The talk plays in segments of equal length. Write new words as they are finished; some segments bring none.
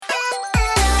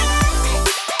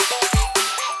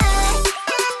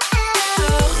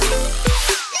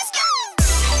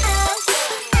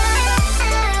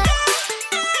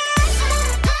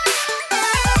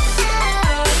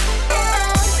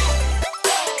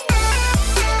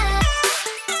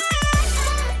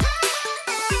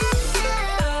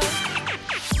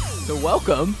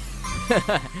welcome.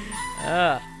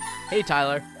 Hey,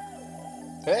 Tyler.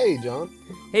 Hey, John.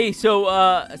 Hey, so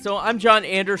I'm John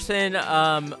Anderson.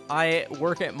 I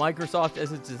work at Microsoft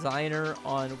as a designer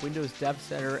on Windows Dev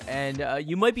Center, and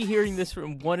you might be hearing this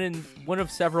from one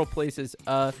of several places.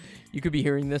 You could be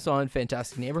hearing this on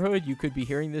Fantastic Neighborhood. You could be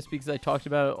hearing this because I talked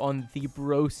about it on the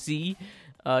Bro C,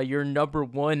 your number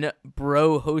one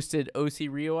bro-hosted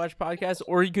OC Rewatch podcast,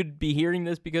 or you could be hearing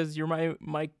this because you're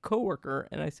my coworker,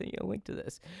 and I sent you a link to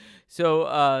this.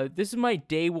 So this is my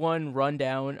day one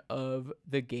rundown of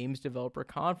the Games Developer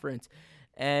Conference,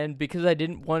 and because I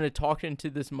didn't want to talk into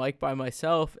this mic by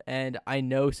myself, and I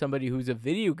know somebody who's a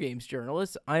video games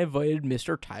journalist, I invited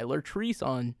Mr. Tyler Treese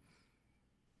on.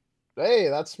 Hey,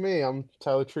 that's me. I'm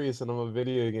Tyler Treese, and I'm a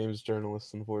video games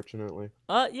journalist, unfortunately.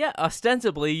 Yeah,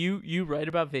 ostensibly you write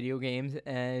about video games,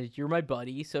 and you're my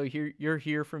buddy, so you're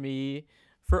here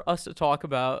for us to talk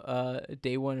about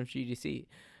day one of GDC.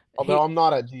 Although I'm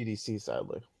not at GDC,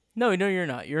 sadly. No, you're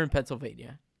not. You're in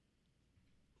Pennsylvania.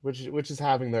 Which is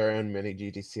having their own mini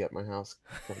GDC at my house.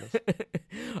 Kind of.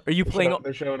 Are you playing?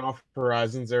 They're showing off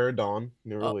Horizon Zero Dawn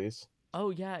new release. Oh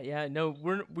yeah. No,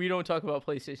 we don't talk about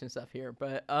PlayStation stuff here,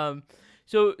 but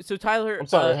so Tyler. I'm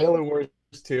sorry, Halo Wars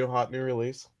 2 hot new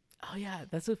release. Oh yeah,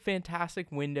 that's a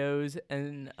fantastic Windows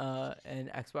and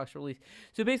Xbox release.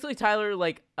 So basically, Tyler,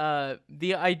 like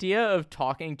the idea of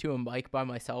talking to a mic by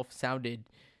myself sounded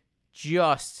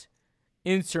just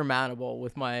insurmountable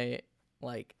with my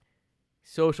like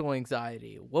social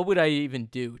anxiety. What would I even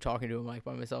do talking to a mic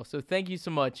by myself? So thank you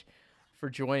so much for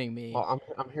joining me. Well,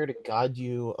 I'm here to guide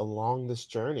you along this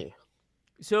journey.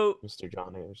 So, Mr.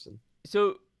 John Anderson.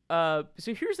 So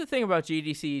here's the thing about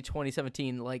GDC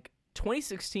 2017. Like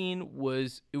 2016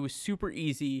 was super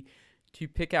easy to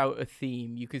pick out a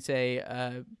theme. You could say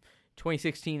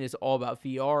 2016 is all about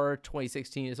VR.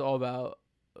 2016 is all about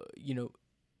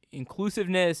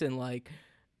inclusiveness and like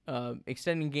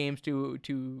extending games to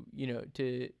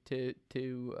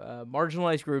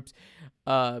marginalized groups.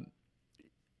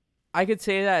 I could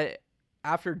say that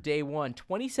after day one,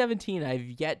 2017,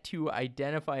 I've yet to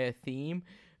identify a theme.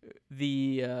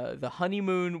 The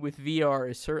honeymoon with VR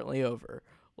is certainly over.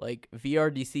 Like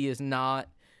VRDC is not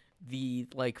the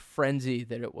like frenzy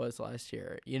that it was last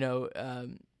year.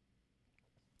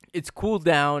 It's cooled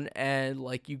down, and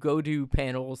like you go to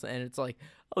panels and it's like,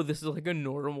 oh, this is like a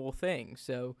normal thing.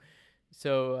 So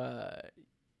I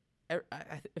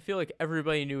feel like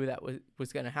everybody knew that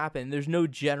was going to happen. There's no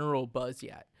general buzz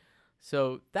yet.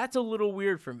 So that's a little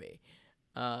weird for me.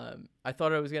 I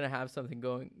thought I was going to have something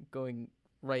going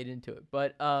right into it.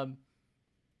 But yeah,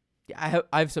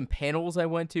 I have some panels I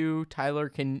went to. Tyler,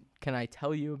 can I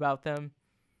tell you about them?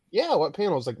 Yeah, what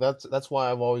panels? Like that's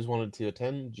why I've always wanted to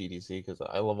attend GDC, because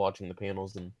I love watching the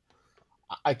panels, and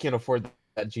I can't afford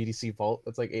that GDC vault.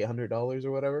 That's like $800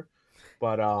 or whatever.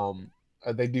 But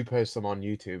they do post them on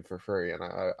YouTube for free, and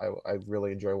I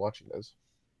really enjoy watching those.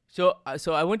 So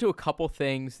I went to a couple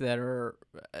things that are,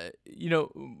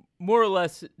 more or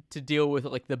less to deal with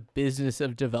like the business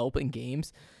of developing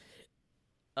games.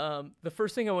 The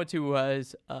first thing I went to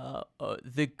was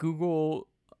the Google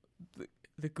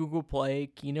Play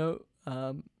keynote.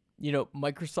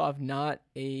 Microsoft not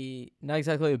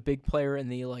exactly a big player in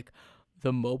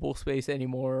the mobile space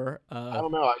anymore. I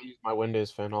don't know. I use my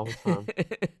Windows phone all the time.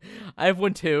 I have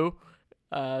one too,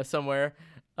 somewhere.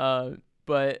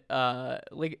 But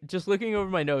like just looking over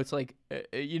my notes, like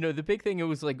the big thing, it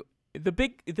was like the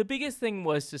biggest thing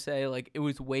was to say like it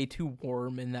was way too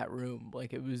warm in that room.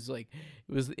 Like it was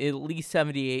at least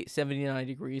 78, 79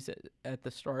 degrees at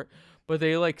the start, but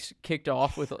they like kicked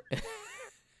off with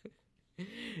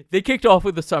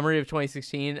the summary of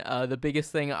 2016. The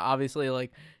biggest thing, obviously,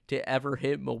 like to ever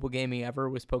hit mobile gaming ever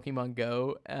was Pokemon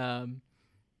Go.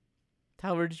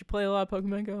 Tyler, did you play a lot of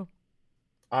Pokemon Go?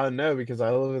 No, because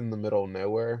I live in the middle of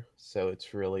nowhere, so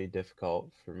it's really difficult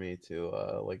for me to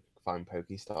find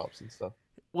Pokestops and stuff.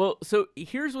 Well, so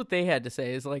here's what they had to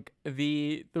say is like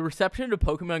the reception to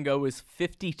Pokemon Go was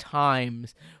 50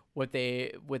 times what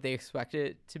they expected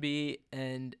it to be,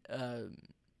 and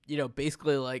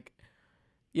basically like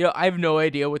I have no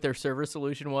idea what their server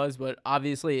solution was, but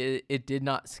obviously it did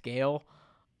not scale.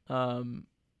 They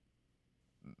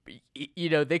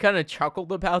kind of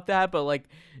chuckled about that, but like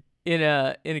in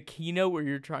a keynote where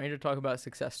you're trying to talk about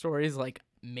success stories, like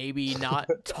maybe not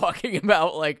talking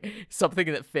about like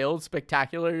something that failed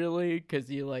spectacularly because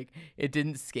it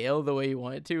didn't scale the way you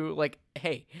want it to. Like,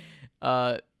 hey,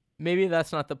 maybe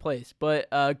that's not the place. But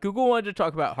Google wanted to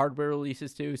talk about hardware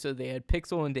releases too, so they had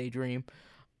Pixel and Daydream.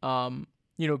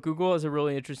 Google has a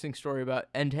really interesting story about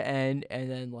end to end and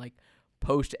then like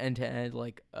post end to end,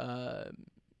 like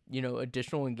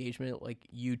additional engagement like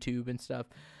YouTube and stuff.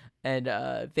 And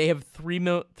they have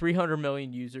 300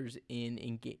 million users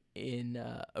in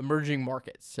emerging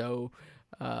markets. So,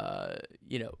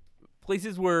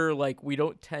 places where like we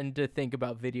don't tend to think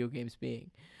about video games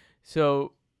being.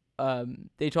 So,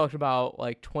 they talked about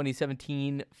like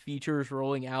 2017 features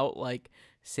rolling out, like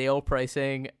sale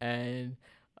pricing and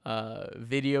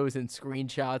videos and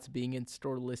screenshots being in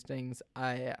store listings.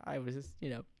 I was just,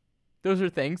 those are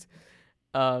things.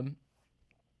 And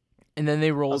then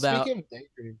they rolled out. Speaking of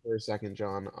Daydream for a second,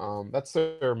 John, that's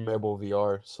their mobile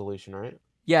VR solution, right?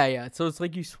 Yeah. So it's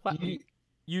like Do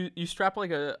you strap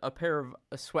like a pair of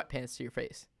sweatpants to your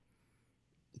face.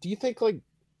 do you think like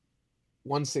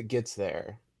once it gets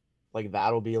there, like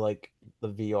that'll be like the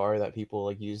VR that people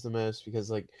like use the most?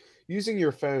 Because like using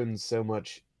your phone's so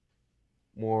much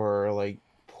more like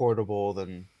portable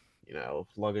than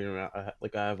lugging around.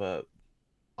 Like I have a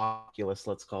Oculus,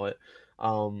 let's call it,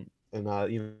 and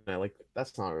like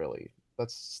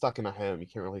that's stuck in a home. You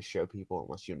can't really show people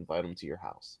unless you invite them to your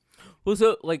house. Well,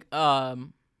 so like I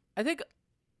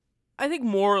think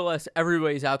more or less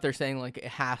everybody's out there saying like it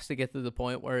has to get to the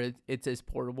point where it's as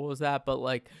portable as that. But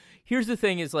like, here's the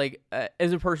thing: is like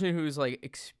as a person who's like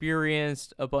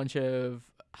experienced a bunch of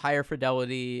higher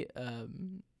fidelity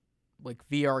like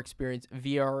VR experience,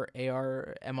 VR,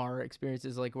 AR, MR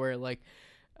experiences, like where like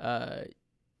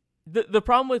the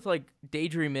problem with like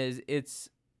Daydream is it's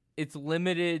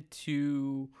limited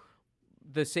to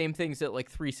the same things that like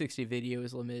 360 video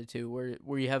is limited to,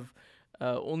 where you have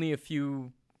only a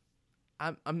few.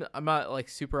 I'm not like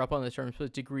super up on the terms,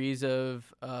 but degrees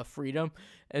of freedom,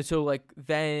 and so like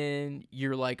then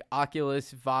you're like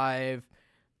Oculus, Vive,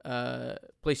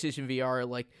 PlayStation VR,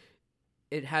 like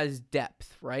it has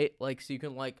depth, right? Like so you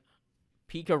can like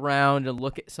peek around and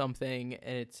look at something,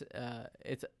 and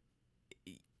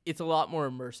it's a lot more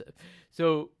immersive.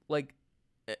 So like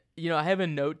I have a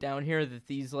note down here that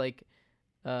these like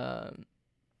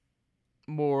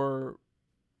more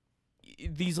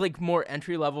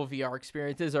entry level VR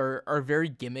experiences are very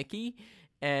gimmicky,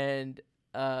 and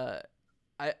I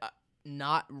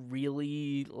not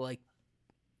really like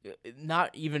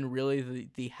not even really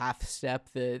the half step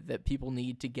that people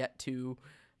need to get to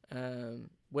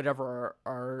whatever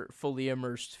our fully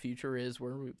immersed future is,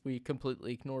 where we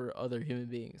completely ignore other human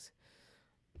beings.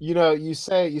 You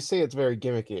say it's very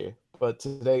gimmicky, but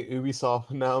today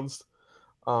Ubisoft announced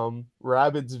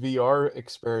Rabbids VR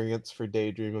experience for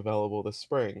Daydream available this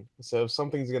spring. So if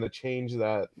something's gonna change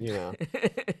that,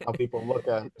 how people look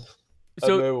at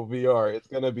So mobile VR, it's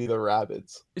gonna be the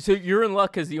Rabbids. So you're in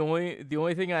luck, because the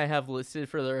only thing I have listed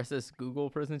for the rest of this Google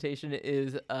presentation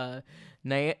is the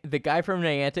guy from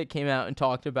Niantic came out and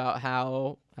talked about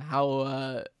how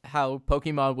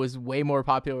Pokemon was way more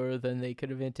popular than they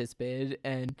could have anticipated,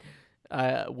 and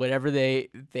whatever they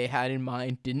had in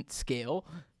mind didn't scale.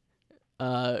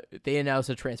 They announced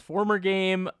a Transformer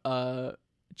game.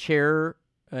 Chair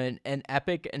and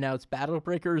Epic announced Battle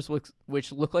Breakers,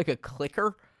 which look like a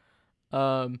clicker.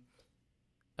 NetherRealm.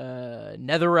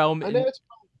 I know it's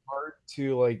probably hard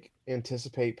to like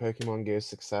anticipate Pokemon Go's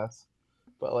success,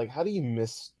 but like, how do you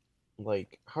miss?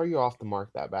 Like, how are you off the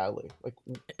mark that badly? Like,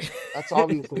 that's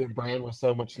obviously a brand with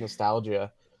so much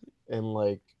nostalgia, and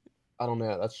like, I don't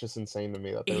know. That's just insane to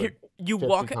me that they were you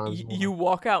 50 times more. you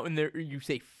walk out and there you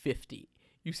say 50.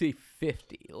 You say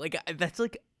 50. Like that's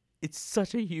like it's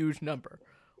such a huge number.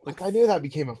 Like I knew that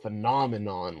became a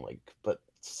phenomenon, like, but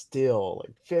still,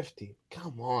 like 50.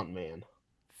 Come on, man.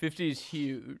 50 is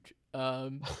huge.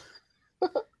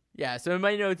 Yeah, so in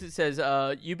my notes it says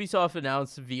Ubisoft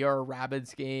announced VR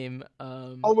Rabbids game.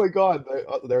 Oh my god,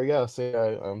 there you go. See,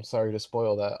 I'm sorry to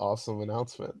spoil that awesome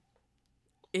announcement.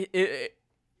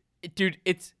 Dude,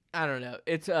 it's I don't know.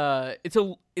 It's a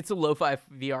lo-fi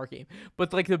VR game.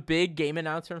 But like the big game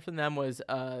announcement from them was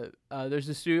there's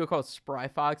a studio called Spry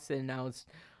Fox that announced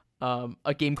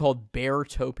a game called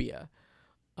Beartopia.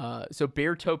 So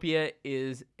Beartopia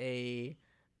is a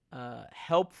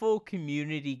helpful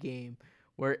community game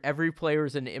where every player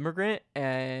is an immigrant,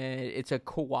 and it's a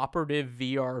cooperative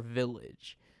VR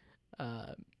village.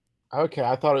 Okay,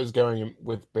 I thought it was going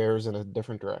with bears in a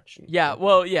different direction. Yeah,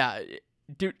 well, yeah,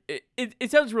 dude,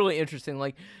 it sounds really interesting.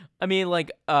 Like, I mean,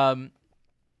 like,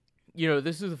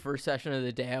 this is the first session of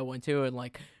the day I went to, and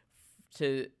like,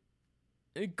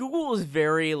 Google is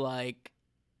very like,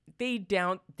 they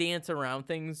dance around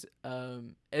things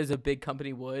as a big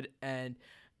company would, and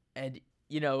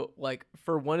like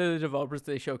for one of the developers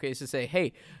they showcase to say,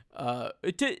 hey,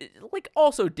 to like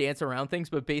also dance around things,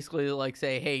 but basically like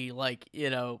say, hey, like,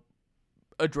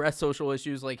 address social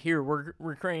issues. Like, here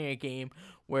we're creating a game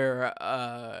where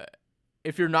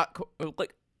if you're not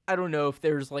like, I don't know if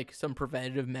there's like some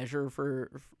preventative measure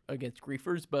for against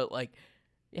griefers, but like,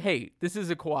 hey, this is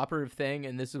a cooperative thing,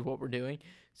 and this is what we're doing.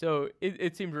 So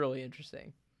it seemed really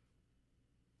interesting.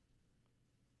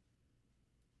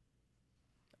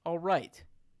 All right,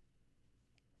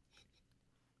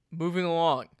 moving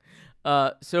along.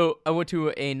 So I went to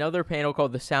another panel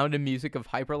called "The Sound and Music of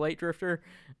Hyperlight Drifter."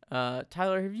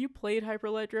 Tyler, have you played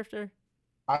Hyperlight Drifter?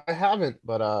 I haven't,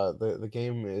 but the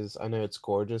game is, I know it's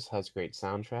gorgeous, has great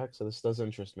soundtrack, so this does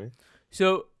interest me.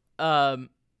 So um,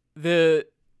 the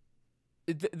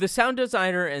the sound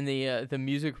designer and the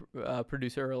music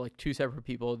producer are like two separate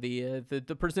people.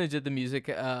 The person who did the music,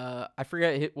 I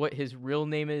forget what his real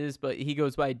name is, but he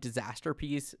goes by Disaster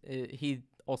Piece. He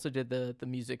also did the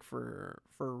music for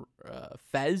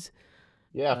Fez.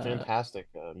 Yeah, Uh, fantastic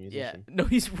yeah, musician. no,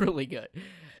 he's really good.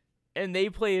 And they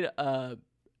played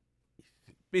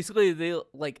basically they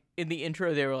like in the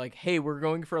intro they were like, hey, we're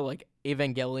going for like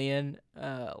Evangelion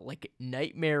like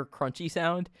nightmare crunchy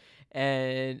sound.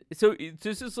 And so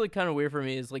this is like kind of weird for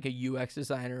me as like a UX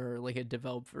designer or like a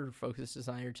developer focused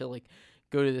designer to like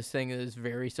go to this thing that is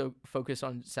very so focused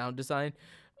on sound design.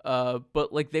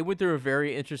 But like they went through a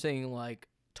very interesting like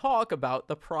talk about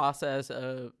the process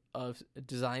of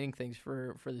designing things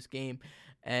for this game.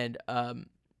 And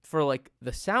for like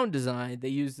the sound design, they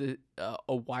used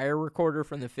a wire recorder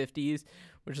from the 50s,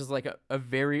 which is like a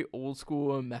very old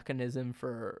school mechanism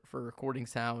for recording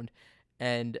sound,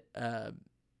 and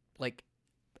like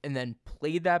and then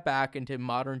played that back into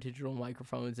modern digital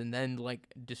microphones, and then like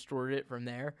distorted it from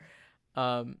there,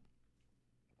 um,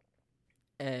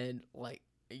 and like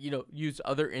used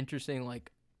other interesting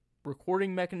like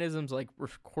recording mechanisms, like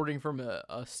recording from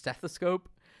a stethoscope.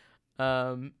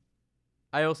 Um,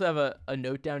 I also have a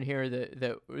note down here that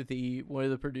the one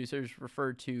of the producers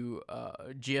referred to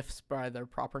GIFs by their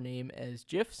proper name as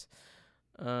GIFs.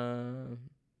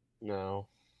 No.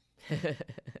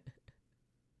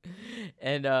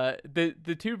 And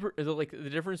the two like the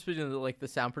difference between like the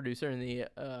sound producer and the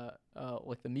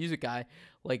like the music guy,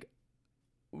 like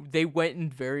they went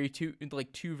in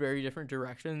two very different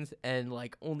directions, and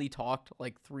like only talked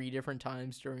like three different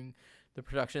times during the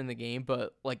production of the game,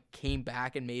 but like came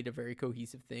back and made a very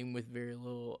cohesive thing with very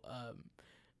little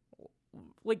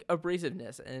like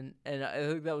abrasiveness, and I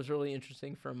think that was really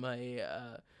interesting from a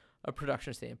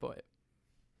production standpoint.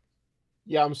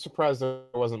 Yeah, I'm surprised there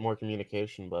wasn't more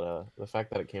communication, but the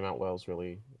fact that it came out well is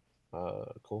really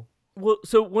cool. Well,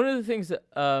 so one of the things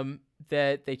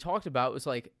that they talked about was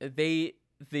like the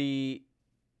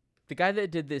guy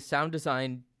that did this sound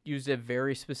design used a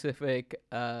very specific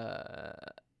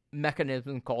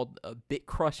mechanism called bit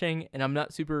crushing, and I'm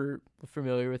not super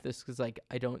familiar with this because like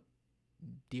I don't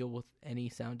deal with any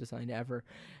sound design ever.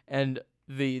 And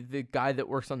the guy that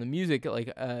works on the music,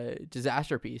 like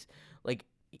Disaster Piece, like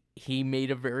he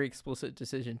made a very explicit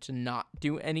decision to not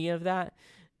do any of that.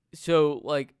 So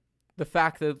like the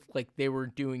fact that like they were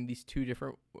doing these two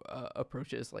different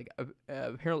approaches like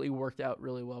apparently worked out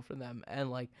really well for them.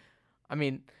 And like I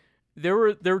mean there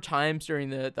were times during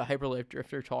the Hyperlight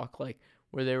Drifter talk like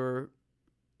where they were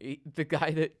the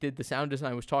guy that did the sound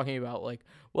design was talking about like,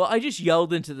 well, I just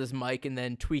yelled into this mic and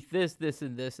then tweaked this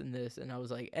and this and this, and I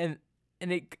was like, and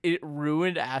it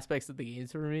ruined aspects of the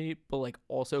games for me, but like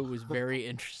also was very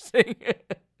interesting.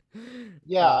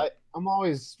 Yeah, uh, I'm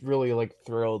always really like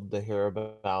thrilled to hear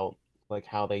about like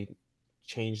how they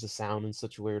change the sound in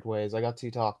such weird ways. I got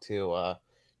to talk to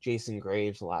Jason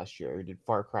Graves last year, who did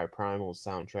Far Cry Primal's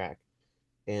soundtrack,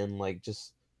 and like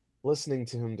just listening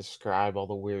to him describe all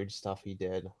the weird stuff he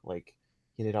did, like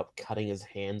he ended up cutting his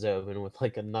hands open with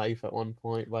like a knife at one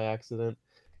point by accident,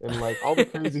 and like all the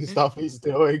crazy stuff he's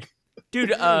doing.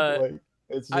 dude, Like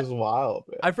it's I, just wild,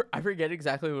 man. I forget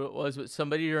exactly what it was, but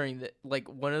somebody during the like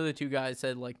one of the two guys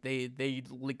said like they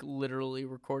like literally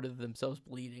recorded themselves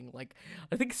bleeding. Like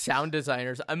I think sound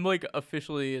designers, I'm like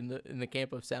officially in the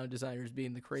camp of sound designers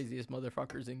being the craziest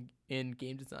motherfuckers in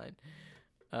game design.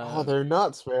 Oh, Um, they're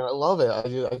nuts, man. I love it.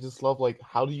 I just love like,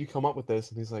 how do you come up with this?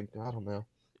 And he's like, I don't know.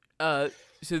 uh,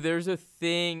 so there's a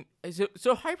thing.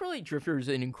 So Hyperlight Drifter is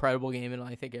an incredible game, and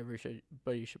I think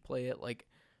everybody should play it. Like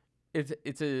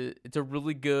it's a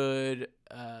really good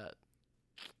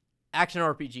action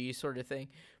RPG sort of thing,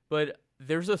 but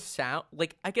there's a sound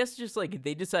like I guess just like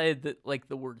they decided that like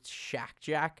the word Shack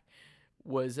Jack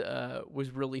was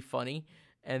really funny,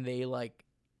 and they like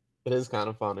It is kind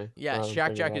of funny. yeah, Now that I'm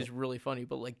Shack thinking Jack about is it. really funny,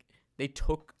 but like they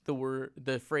took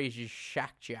the phrase just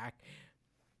Shack Jack,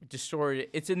 distorted it.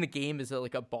 It's in the game as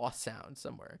like a boss sound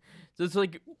somewhere, so it's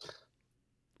like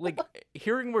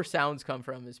hearing where sounds come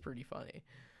from is pretty funny.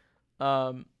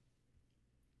 Um,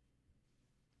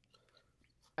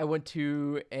 I went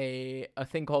to a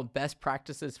thing called Best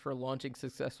Practices for Launching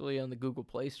Successfully on the Google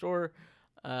Play Store.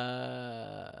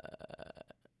 Uh,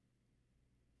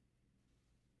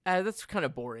 that's kind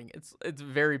of boring. It's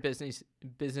very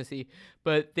businessy,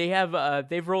 but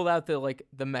they've rolled out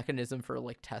the mechanism for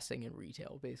like testing in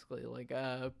retail, basically.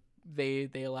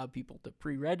 They allow people to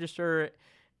pre-register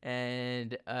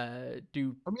and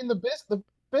do. I mean, the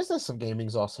business of gaming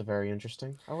is also very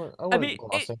interesting. I I wouldn't mean,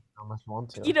 gloss it unless you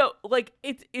want you to. know, like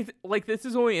it's like this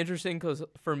is only interesting because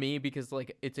for me because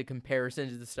like it's a comparison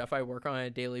to the stuff I work on a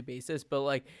daily basis. But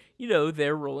like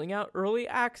they're rolling out early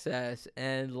access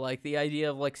and like the idea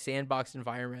of like sandbox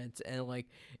environments and like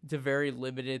it's a very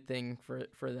limited thing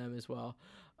for them as well.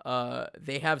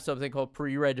 They have something called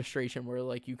pre-registration where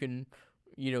like you can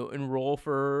enroll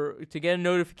to get a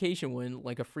notification when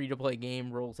like a free to play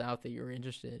game rolls out that you're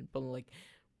interested in. But like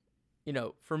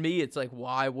for me it's like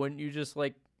why wouldn't you just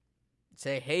like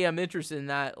say, hey, I'm interested in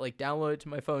that, like download it to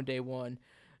my phone day one.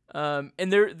 And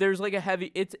there's like a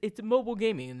heavy it's mobile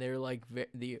gaming and they're like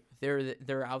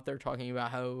they're out there talking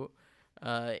about how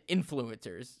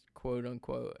influencers, quote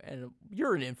unquote, and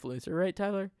you're an influencer, right,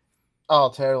 Tyler? Oh,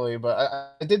 totally.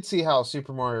 But I did see how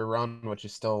Super Mario Run, which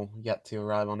is still yet to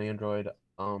arrive on Android,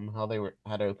 how they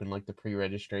had open like the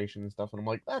pre-registration and stuff, and I'm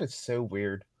like, that is so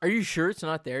weird. Are you sure it's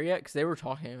not there yet? Because they were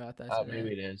talking about that today.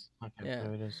 Maybe it is. Okay, Yeah.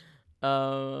 maybe it is.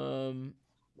 Um.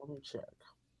 Let me check.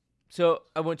 So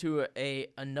I went to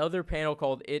another panel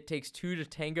called "It Takes Two to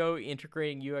Tango: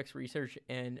 Integrating UX Research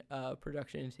and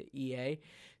Production into EA."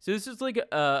 So this is like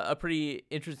a pretty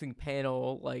interesting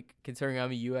panel, like considering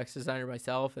I'm a UX designer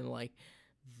myself, and like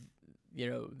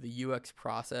the UX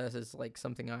process is like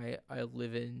something I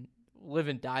live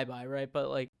and die by, right? But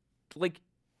like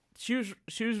she was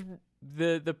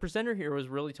the presenter here was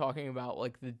really talking about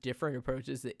like the different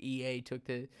approaches that EA took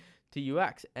to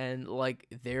UX and like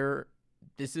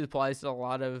this applies to a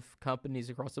lot of companies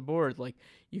across the board. Like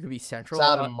you could be It's central.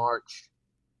 out in March.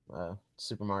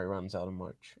 Super Mario Run's out in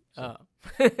March. So.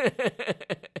 Oh.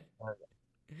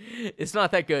 It's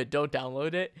not that good. Don't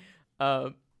download it.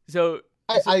 So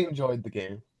I enjoyed the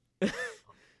game.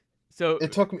 so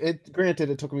It took me. Granted,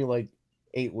 it took me like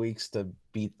 8 weeks to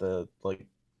beat the like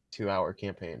 2-hour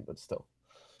campaign, but still.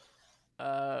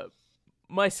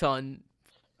 My son,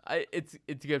 it's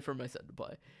good for my son to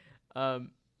play.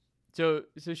 So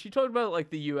she talked about like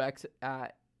the UX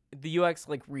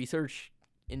like research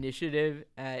initiative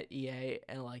at EA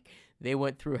and like they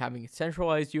went through having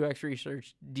centralized UX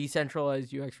research,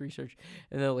 decentralized UX research,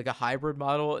 and then like a hybrid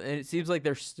model. And it seems like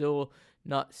they're still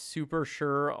not super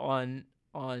sure on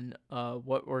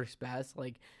what works best.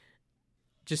 Like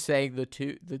just saying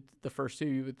the first two,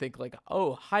 you would think like,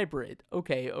 oh, hybrid.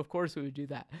 Okay, of course we would do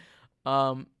that.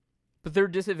 But there are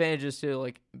disadvantages to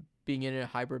like being in a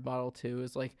hybrid model too.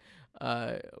 Is like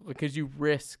because you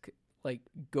risk like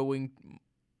going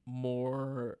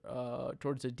more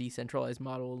towards a decentralized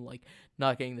model and like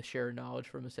not getting the shared knowledge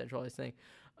from a centralized thing.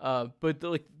 But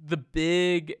the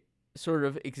big sort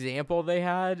of example they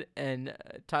had, and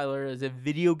Tyler, as a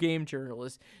video game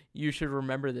journalist, you should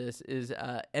remember this, is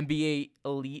NBA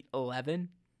Elite 11.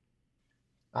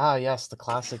 Ah, yes, the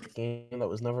classic game that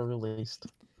was never released.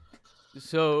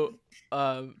 So,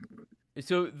 the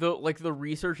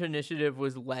research initiative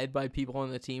was led by people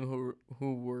on the team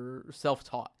who were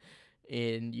self-taught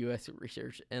in UX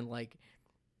research, and like,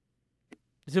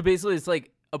 so basically it's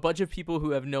like a bunch of people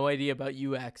who have no idea about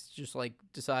UX just like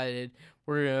decided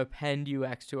we're gonna append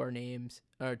UX to our names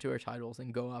or to our titles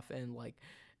and go off and like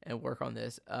and work on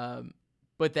this.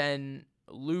 But then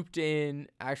looped in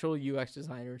actual UX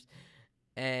designers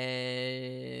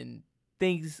and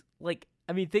things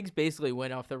things basically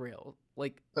went off the rails.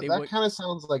 Like That kind of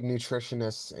sounds like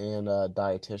nutritionists and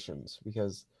dietitians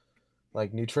because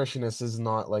like nutritionist is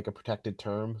not like a protected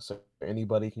term, so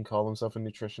anybody can call themselves a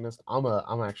nutritionist. I'm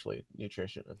actually a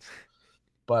nutritionist.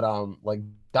 But like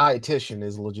dietitian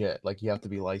is legit. Like you have to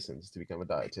be licensed to become a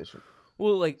dietitian.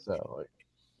 Well, like So like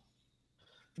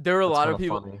there are a that's lot kind of of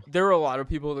people. funny. There are a lot of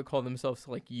people that call themselves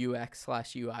like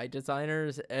UX/UI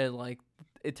designers, and like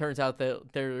it turns out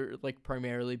that they're like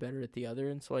primarily better at the other,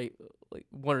 and so like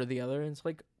one or the other, and it's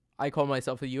like I call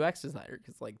myself a UX designer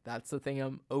because like that's the thing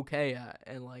I'm okay at,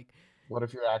 and like. What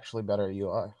if you're actually better at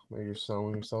UI? Maybe you're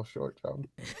selling yourself short, John.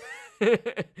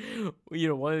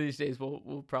 One of these days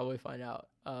we'll probably find out.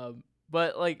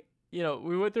 But like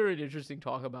we went through an interesting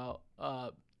talk about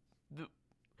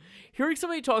hearing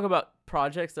somebody talk about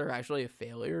projects that are actually a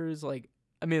failure is like,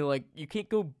 I mean, like you can't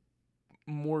go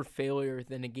more failure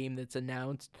than a game that's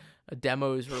announced, a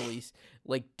demo is released,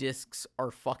 like discs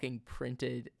are fucking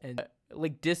printed and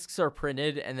like discs are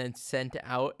printed and then sent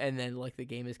out and then like the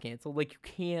game is canceled. Like you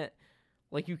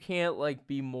can't like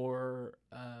be more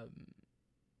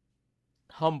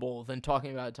humble than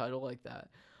talking about a title like that.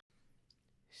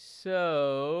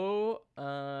 So,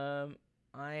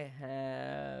 I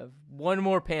have one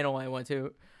more panel I went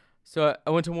to. So I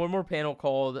went to one more panel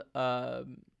called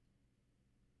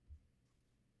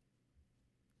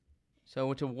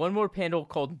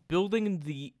Building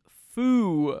the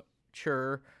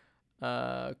Future,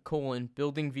 Building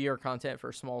VR Content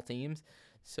for Small Teams.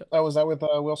 So was that with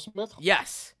Will Smith?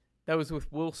 Yes. That was with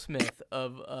Will Smith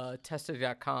of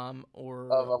Tested.com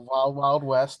or Of Wild Wild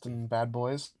West and Bad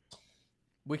Boys.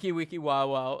 Wiki Wiki Wow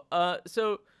Wow.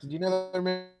 So Did you know they're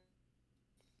making?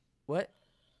 What?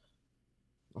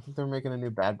 I think they're making a new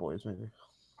Bad Boys movie.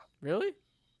 Really? I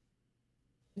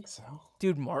think so.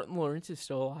 Dude, Martin Lawrence is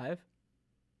still alive.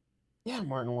 Yeah,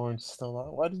 Martin Lawrence is still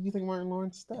alive. Why did you think Martin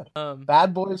Lawrence is dead? Um,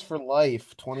 Bad Boys for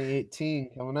Life, 2018,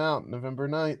 coming out November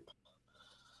 9th.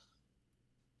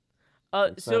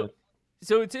 so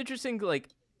it's interesting,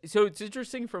 it's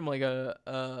interesting from like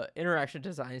a interaction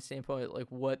design standpoint, like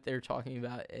what they're talking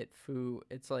about at Foo.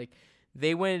 It's like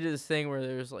they went into this thing where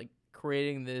there's like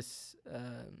creating this.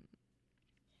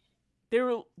 They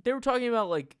were talking about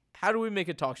like how do we make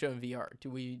a talk show in VR? Do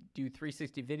we do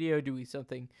 360 video? Do we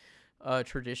something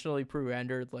traditionally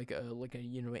pre-rendered like a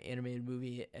animated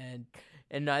movie? And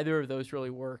neither of those really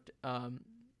worked.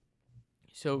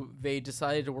 So they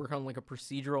decided to work on like a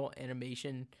procedural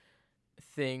animation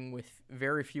thing with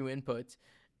very few inputs,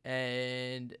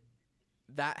 and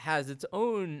that has its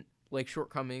own like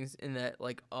shortcomings in that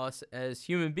like us as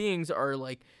human beings are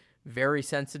like very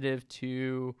sensitive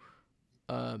to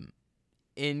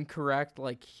incorrect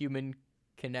like human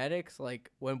kinetics,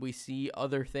 like when we see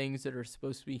other things that are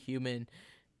supposed to be human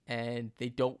and they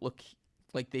don't look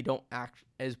like they don't act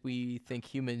as we think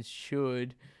humans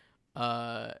should,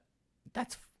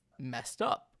 that's messed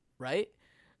up, right?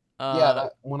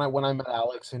 When I met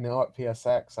Alex at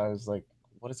PSX, I was like,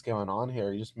 "What is going on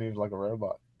here? He just moved like a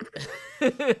robot."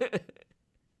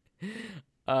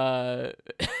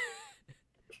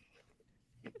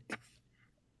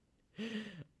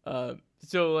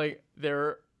 So like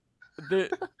the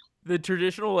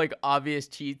traditional like obvious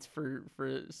cheats for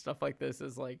stuff like this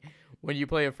is like when you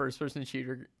play a first person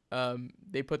shooter,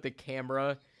 they put the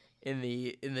camera in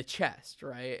the chest,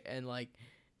 right? And like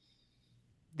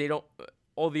they don't,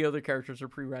 all the other characters are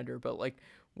pre-rendered, but like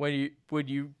when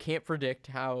you can't predict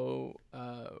how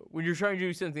when you're trying to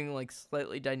do something like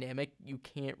slightly dynamic, you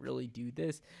can't really do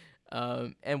this.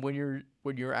 And when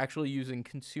you're actually using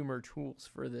consumer tools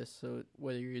for this, so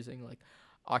whether you're using like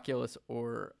Oculus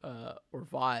or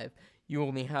Vive, you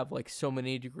only have like so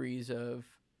many degrees of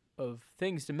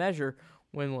things to measure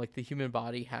when like the human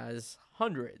body has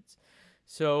hundreds.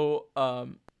 So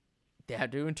they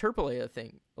had to interpolate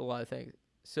a lot of things.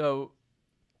 So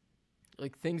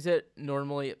like things that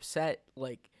normally upset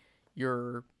like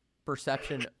your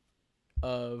perception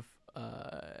of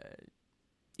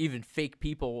even fake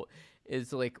people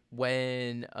is like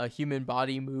when a human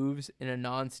body moves in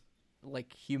a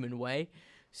like human way.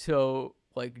 So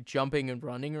like jumping and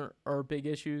running are big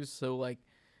issues. So like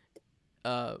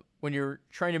when you're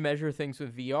trying to measure things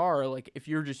with VR, like if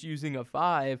you're just using a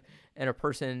Vive and a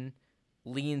person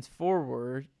leans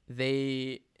forward,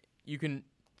 you can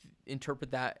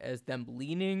interpret that as them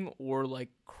leaning or like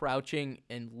crouching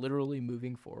and literally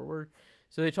moving forward.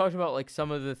 So they talked about like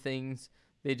some of the things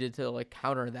they did to like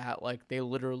counter that. Like they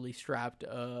literally strapped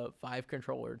a Vive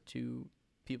controller to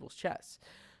people's chests.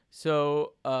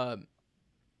 So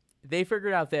they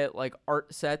figured out that like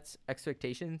art sets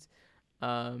expectations.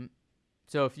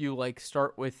 So if you like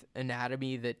start with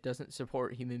anatomy that doesn't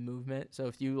support human movement, so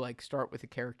if you like start with a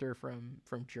character from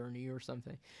Journey or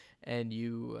something, and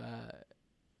you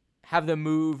have them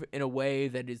move in a way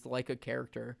that is like a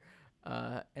character,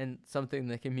 and something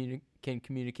that can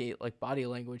communicate like body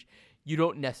language, you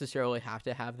don't necessarily have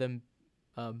to have them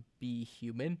be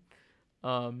human.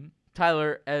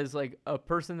 Tyler, as like a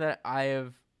person that I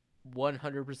have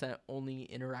 100% only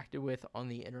interacted with on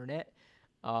the internet,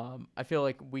 I feel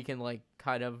like we can like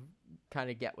kind of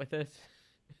get with this.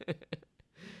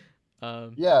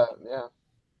 Yeah.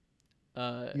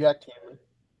 You act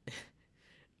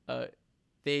human.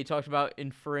 They talked about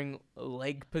inferring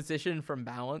leg position from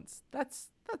balance.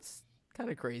 That's kind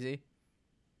of crazy.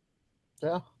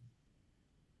 Yeah.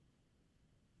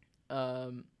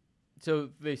 So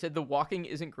they said the walking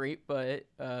isn't great, but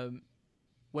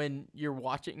when you're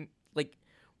watching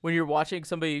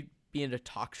somebody be in a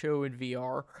talk show in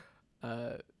VR,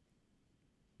 uh,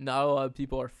 not a lot of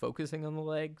people are focusing on the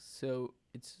legs, so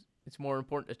it's more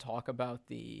important to talk about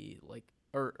the like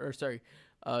or sorry,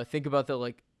 think about the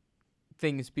like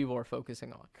things people are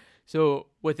focusing on. So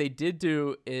what they did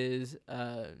do is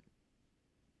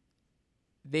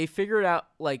they figured out,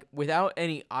 like, without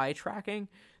any eye tracking,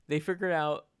 they figured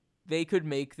out they could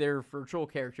make their virtual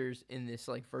characters in this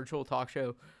like virtual talk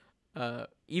show,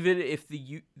 even if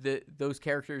the those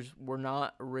characters were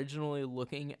not originally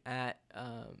looking at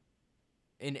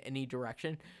in any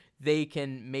direction, they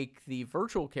can make the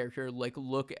virtual character like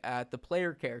look at the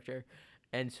player character,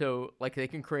 and so like they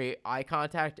can create eye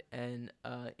contact and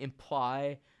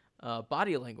imply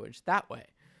body language that way.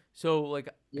 So like,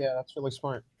 Yeah, that's really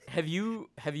smart. have you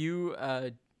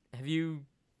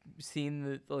seen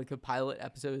the like a pilot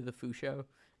episode of the Foo Show?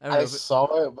 I don't I know if saw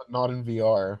it, but not in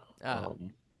VR. uh,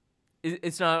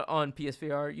 it's not on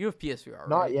PSVR. You have PSVR,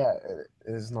 Not right? yet. It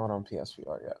is not on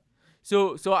PSVR yet.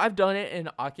 So I've done it in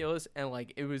Oculus, and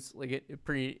like it was like a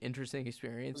pretty interesting Is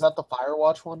experience. that the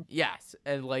Firewatch one? Yes,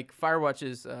 and like Firewatch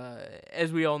is,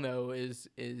 as we all know, is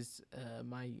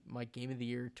my game of the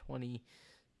year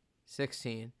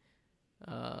 2016.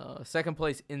 Second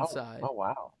place Inside. Oh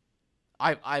wow.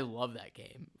 I love that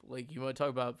game. Like, you want to talk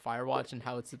about Firewatch and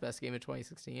how it's the best game of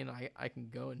 2016? I can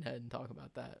go ahead and talk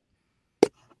about that.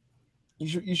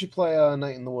 You should play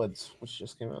Night in the Woods, which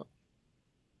just came out.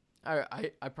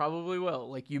 I probably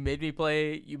will. Like, you made me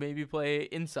play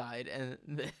Inside, and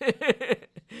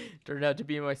turned out to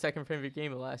be my second favorite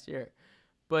game of last year.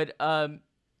 But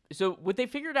so what they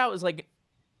figured out is, like,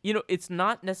 it's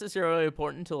not necessarily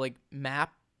important to like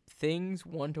map things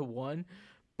one to one,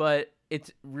 but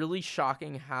it's really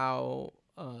shocking how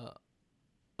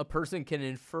a person can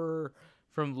infer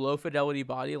from low fidelity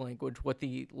body language what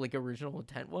the like original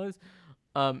intent was.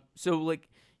 So like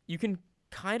you can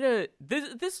kind of this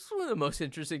is one of the most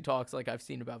interesting talks like I've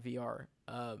seen about VR.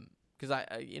 Because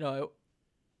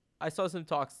I saw some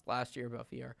talks last year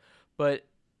about VR, but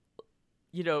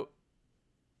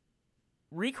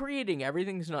recreating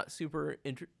everything's not super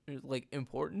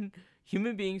important.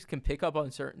 Human beings can pick up on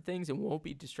certain things and won't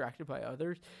be distracted by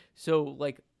others. So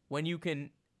like when you can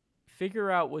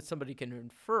figure out what somebody can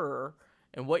infer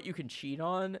and what you can cheat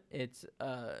on, it's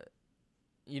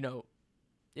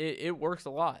it works a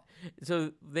lot.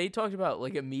 So they talked about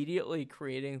like immediately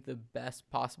creating the best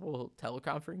possible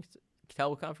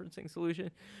teleconferencing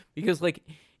solution, because like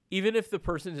even if the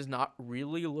person is not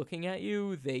really looking at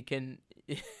you, they can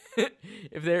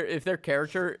if their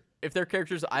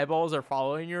character's eyeballs are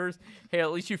following yours, hey,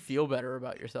 at least you feel better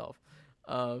about yourself.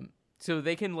 So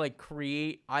they can like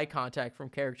create eye contact from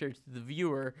character to the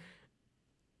viewer,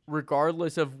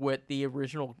 regardless of what the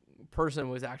original person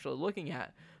was actually looking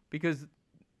at, because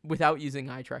without using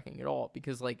eye tracking at all,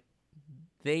 because like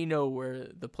they know where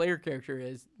the player character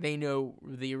is, they know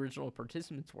where the original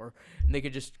participants were, and they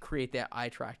could just create that eye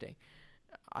tracking.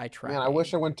 Man, I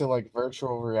wish I went to like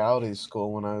virtual reality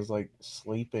school when I was like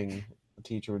sleeping. The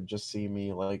teacher would just see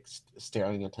me like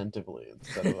staring attentively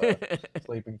instead of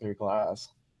sleeping through class.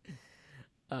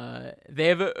 They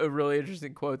have a really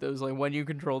interesting quote that was like, when you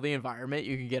control the environment,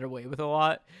 you can get away with a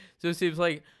lot. So it seems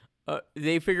like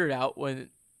they figured out when.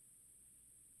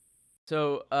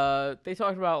 So they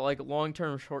talked about like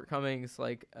long-term shortcomings,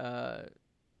 like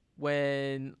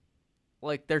when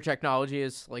like their technology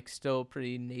is like still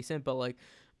pretty nascent, but like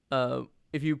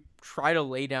if you try to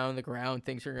lay down on the ground,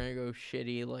 things are gonna go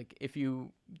shitty. Like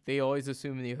they always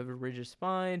assume that you have a rigid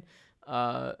spine.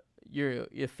 Your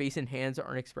face and hands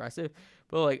aren't expressive,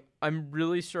 but like I'm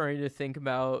really starting to think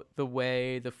about the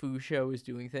way the Foo Show is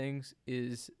doing things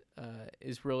is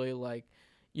really like,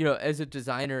 as a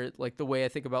designer, like the way I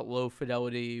think about low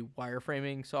fidelity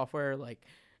wireframing software, like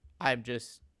I'm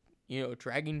just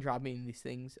dragging dropping these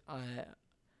things.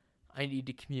 I need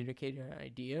to communicate an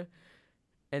idea,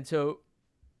 and so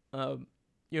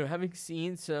having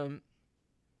seen some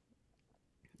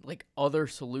like other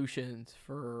solutions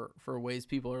for ways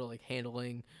people are like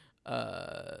handling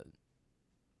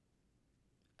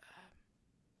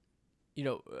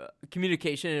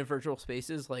communication in virtual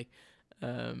spaces, like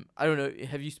I don't know,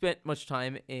 have you spent much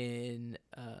time in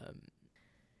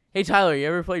hey Tyler, you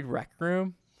ever played Rec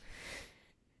Room?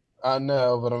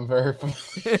 No, but I'm very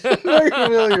very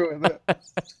familiar with it.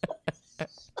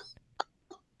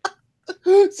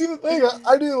 See, the thing,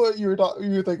 I knew what you were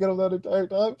thinking of that entire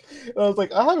time, and I was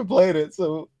like, I haven't played it,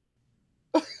 so.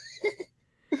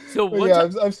 So what? Yeah,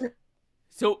 I've seen.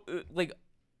 So like,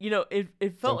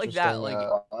 it felt like that,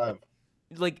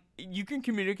 like you can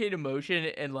communicate emotion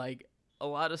and like a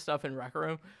lot of stuff in Rec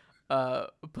Room, but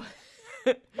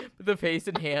The face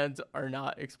and hands are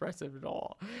not expressive at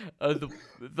all.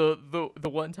 The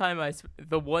one time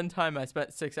I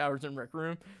spent 6 hours in Rec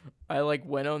Room, I like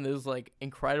went on this like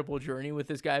incredible journey with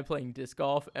this guy playing disc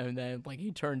golf, and then like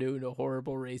he turned into a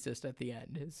horrible racist at the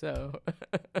end. So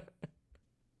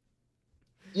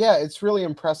Yeah, it's really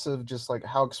impressive just like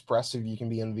how expressive you can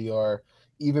be in VR,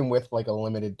 even with like a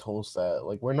limited tool set.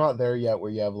 Like we're not there yet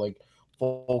where you have like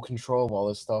full control of all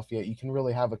this stuff yet. You can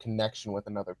really have a connection with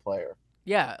another player.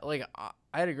 yeah, like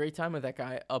I had a great time with that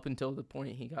guy up until the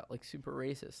point he got like super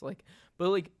racist. Like, but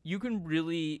like you can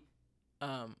really,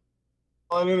 um,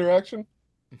 On interaction?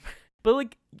 but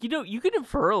like you can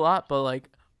infer a lot, but like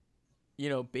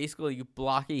basically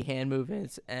blocky hand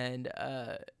movements and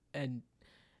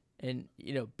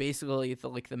basically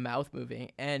the mouth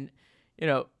moving and you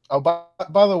know Oh, by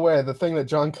the way, the thing that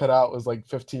John cut out was like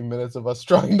 15 minutes of us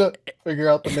trying to figure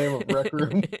out the name of Rec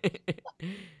Room.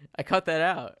 I cut that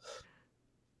out.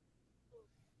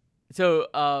 So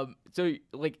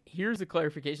like here's a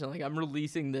clarification. Like I'm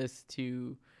releasing this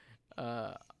to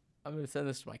uh I'm gonna send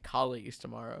this to my colleagues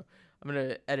tomorrow. I'm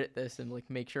gonna edit this and like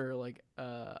make sure like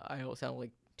I don't sound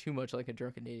like too much like a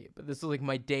drunken idiot. But this is like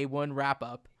my day one wrap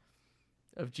up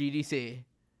of GDC.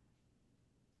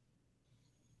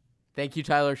 Thank you,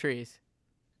 Tyler Trees.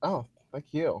 Oh, thank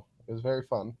you. It was very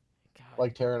fun. God.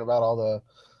 Like hearing about all the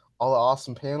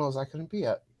awesome panels I couldn't be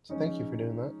at. So thank you for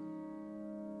doing that.